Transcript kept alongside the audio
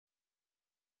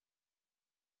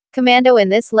Commando, in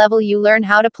this level you learn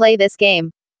how to play this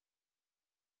game.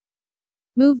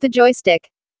 Move the joystick.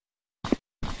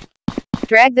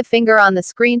 Drag the finger on the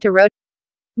screen to rotate.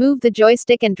 Move the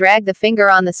joystick and drag the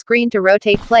finger on the screen to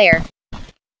rotate player.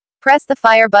 Press the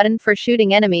fire button for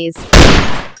shooting enemies.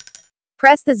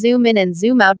 Press the zoom in and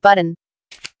zoom out button.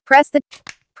 Press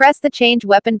the change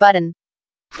weapon button.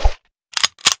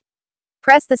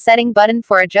 Press the setting button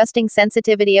for adjusting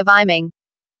sensitivity of aiming.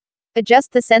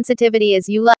 Adjust the sensitivity as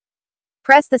you like.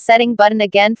 Press the setting button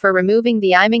again for removing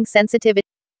the aiming sensitivity.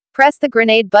 Press the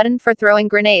grenade button for throwing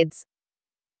grenades.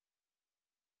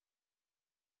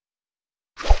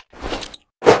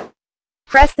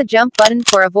 Press the jump button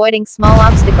for avoiding small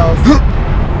obstacles.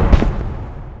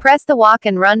 Press the walk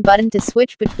and run button to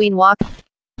switch between walk.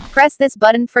 Press this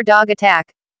button for dog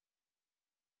attack.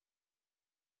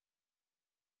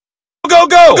 Go,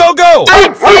 go, go, go!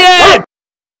 I see it!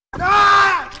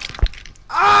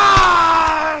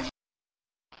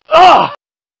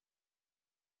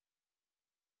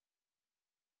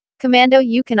 Commando,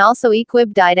 you can also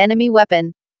equip died enemy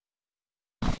weapon.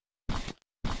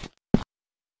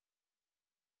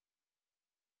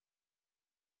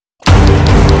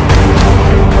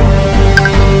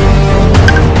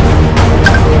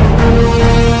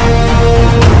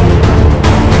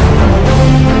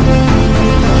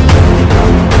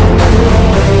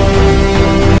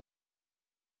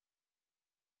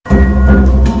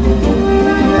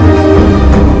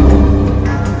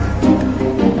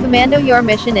 Commando, your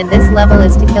mission in this level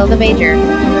is to kill the Major.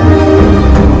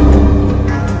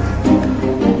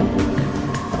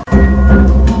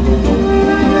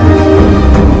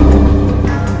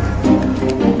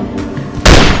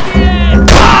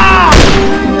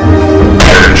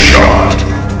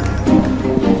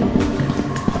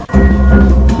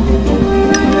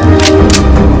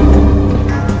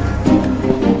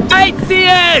 I see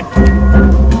it!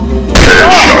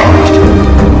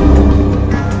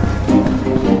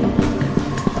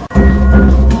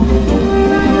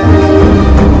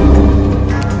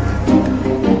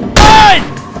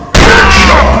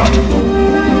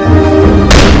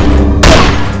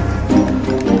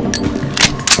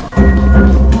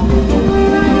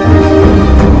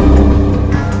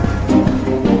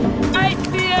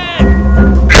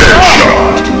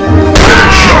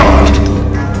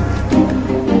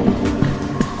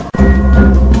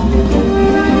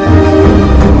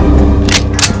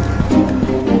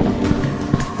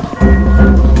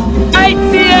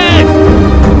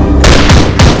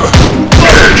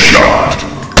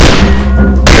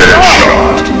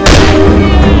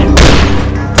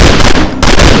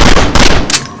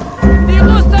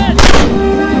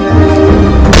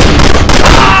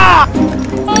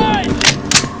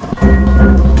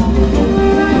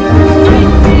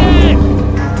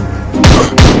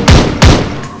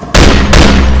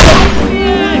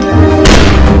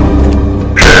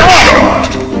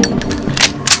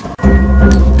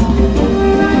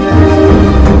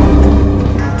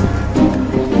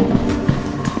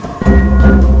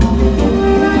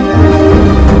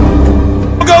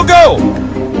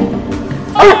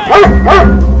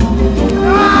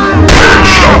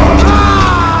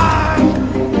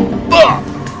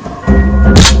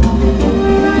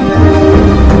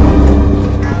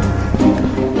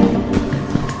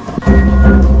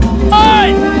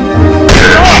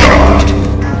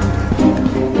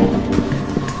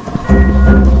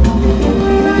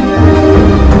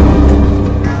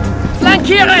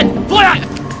 Flankieren! Feuer!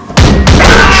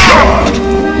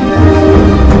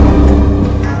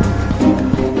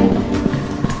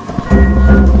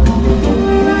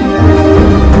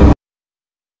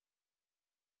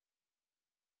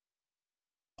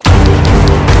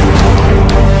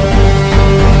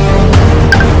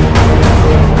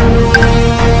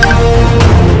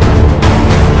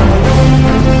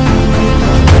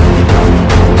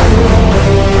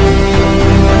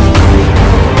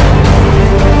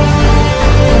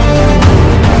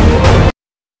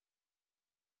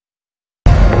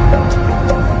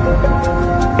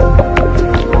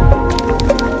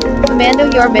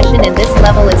 Commando, your mission in this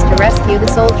level is to rescue the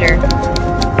soldier.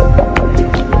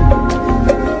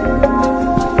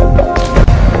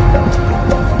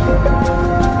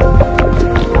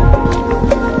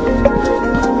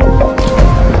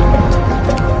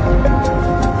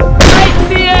 I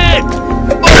see it!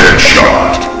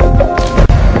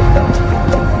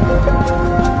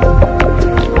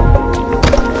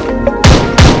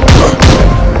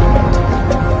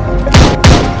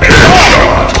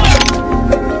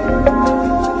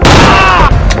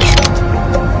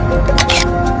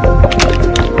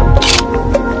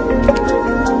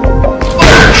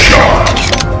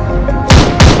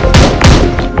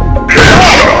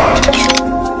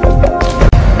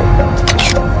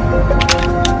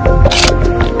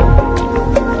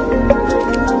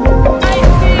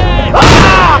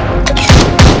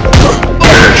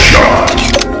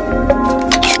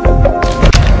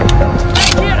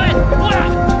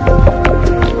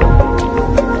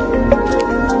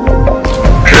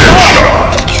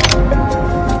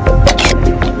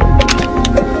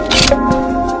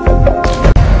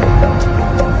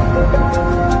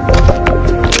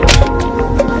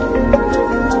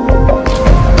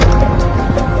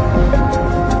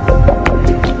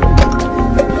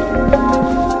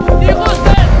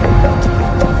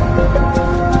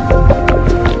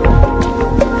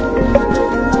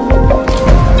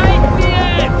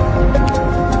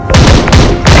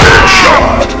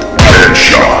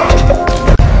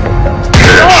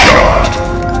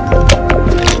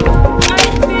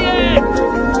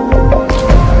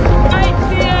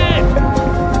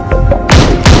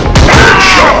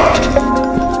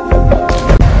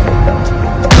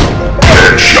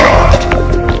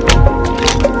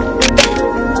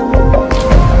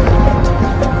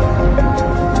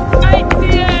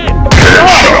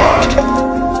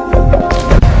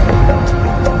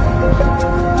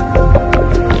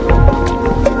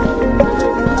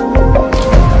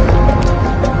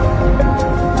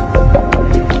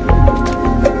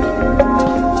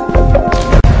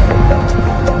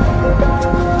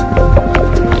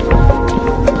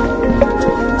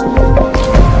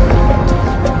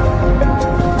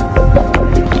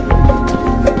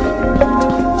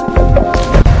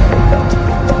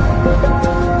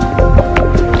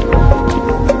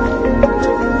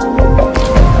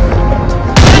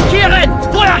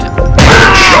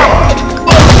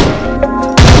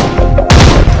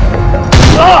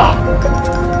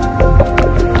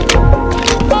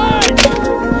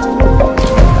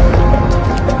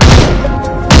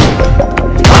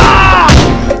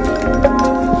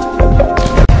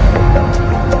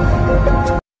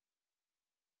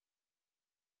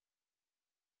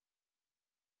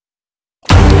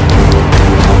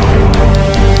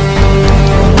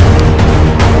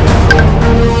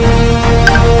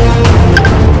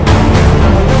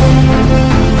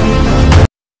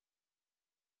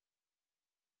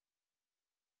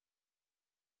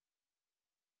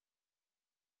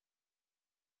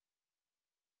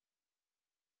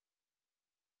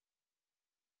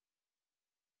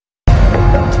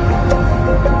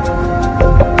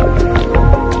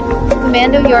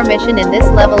 Commando, your mission in this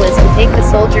level is to take the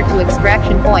soldier to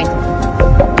extraction point.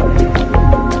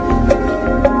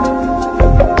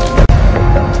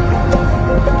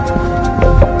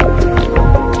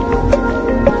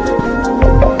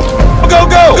 Go,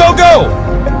 go, go, go!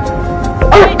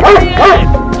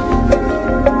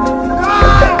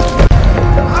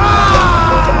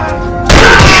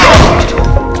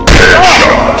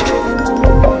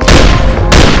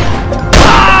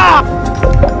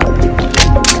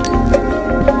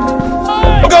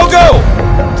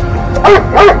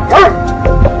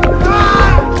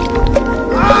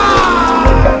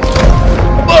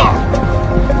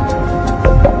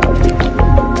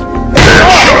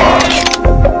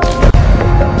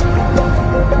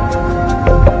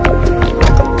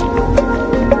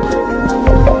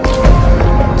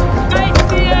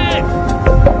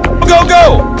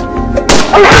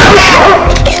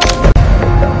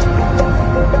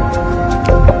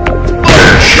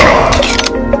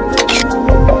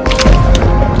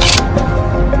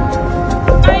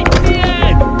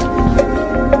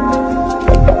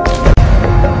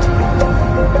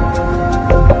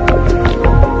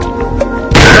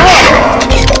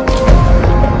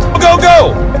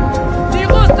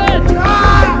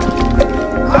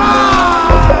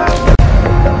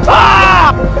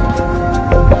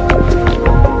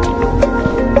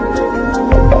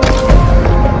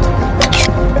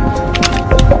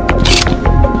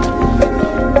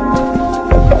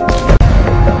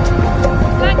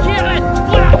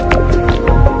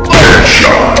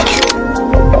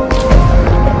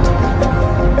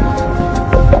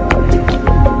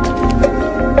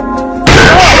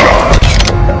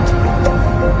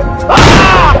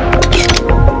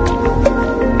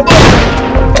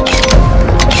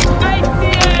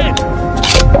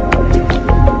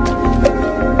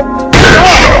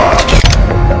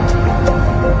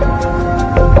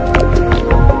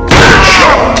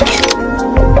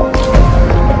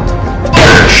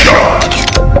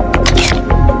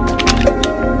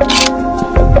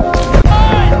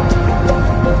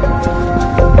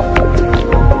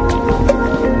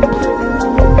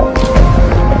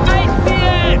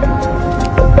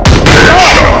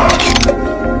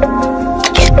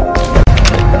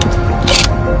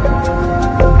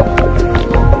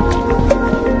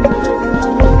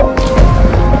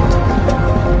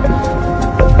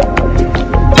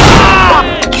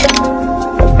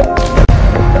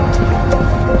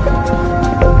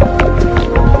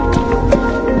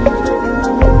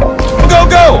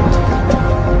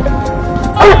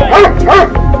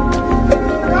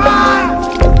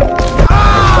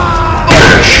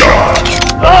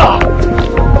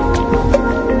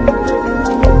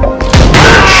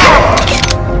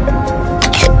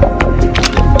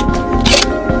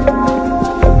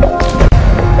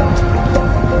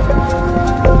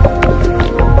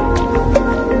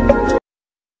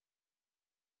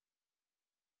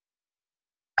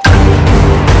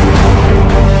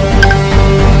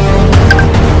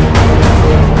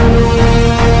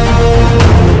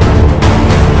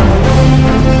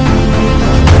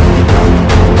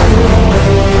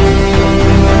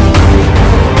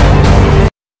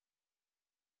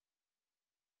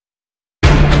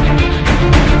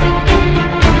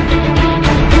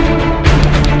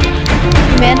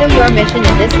 Commando, your mission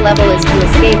in this level is to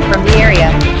escape from the area.